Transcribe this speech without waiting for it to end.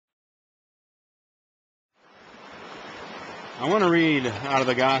I want to read out of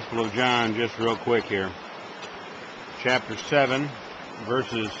the Gospel of John just real quick here. Chapter 7,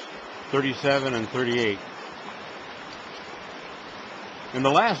 verses 37 and 38. In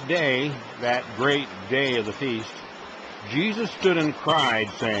the last day, that great day of the feast, Jesus stood and cried,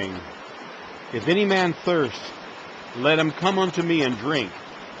 saying, If any man thirst, let him come unto me and drink.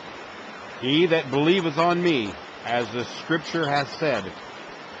 He that believeth on me, as the Scripture hath said,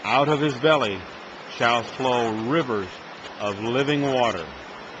 out of his belly shall flow rivers of living water.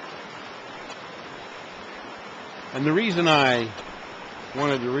 And the reason I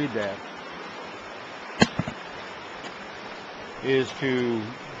wanted to read that is to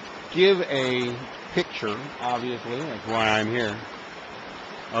give a picture, obviously, that's why I'm here,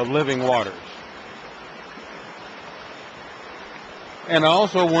 of living waters. And I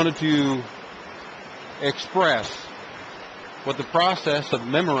also wanted to express what the process of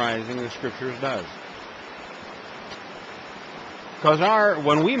memorizing the Scriptures does. Because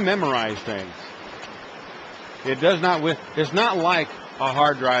when we memorize things, it's not like a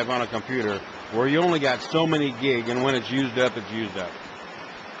hard drive on a computer where you only got so many gig, and when it's used up, it's used up.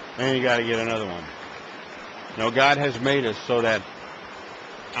 And you got to get another one. No, God has made us so that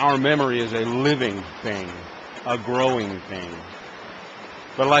our memory is a living thing, a growing thing.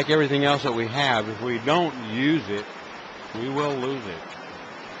 But like everything else that we have, if we don't use it, we will lose it.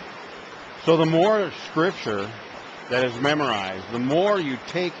 So the more Scripture that is memorized, the more you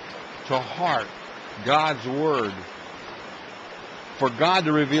take to heart God's Word for God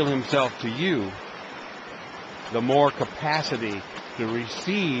to reveal Himself to you, the more capacity to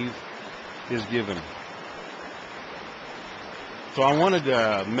receive is given. So I wanted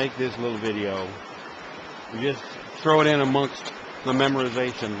to make this little video and just throw it in amongst the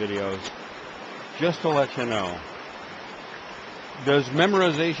memorization videos just to let you know. Does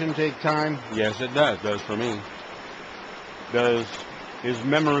memorization take time? Yes, it does. It does for me. Is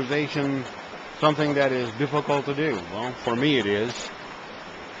memorization something that is difficult to do? Well, for me it is.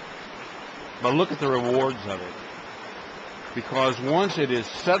 But look at the rewards of it. Because once it is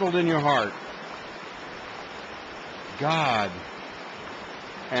settled in your heart, God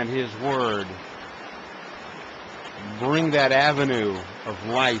and His Word bring that avenue of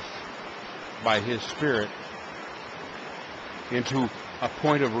life by His Spirit into a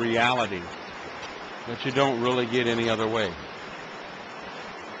point of reality that you don't really get any other way.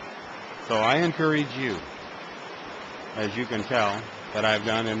 So I encourage you, as you can tell that I've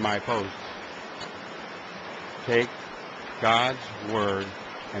done in my posts, take God's Word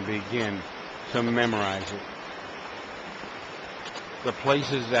and begin to memorize it. The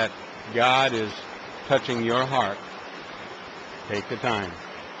places that God is touching your heart, take the time.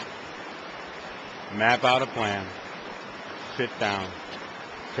 Map out a plan. Sit down.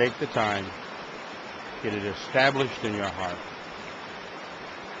 Take the time. Get it established in your heart.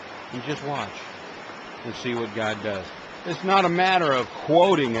 And just watch and see what God does. It's not a matter of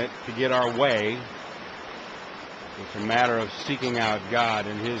quoting it to get our way. It's a matter of seeking out God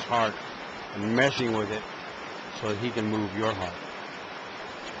and His heart and meshing with it so that He can move your heart.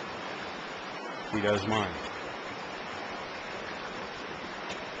 He does mine.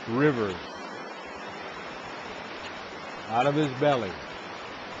 Rivers out of His belly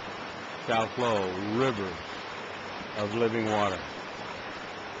shall flow rivers of living water.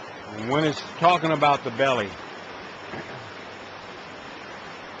 And when it's talking about the belly,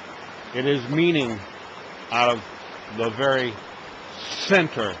 it is meaning out of the very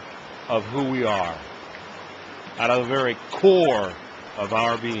center of who we are, out of the very core of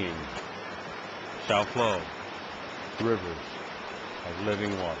our being, shall flow rivers of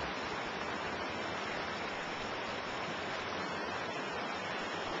living water.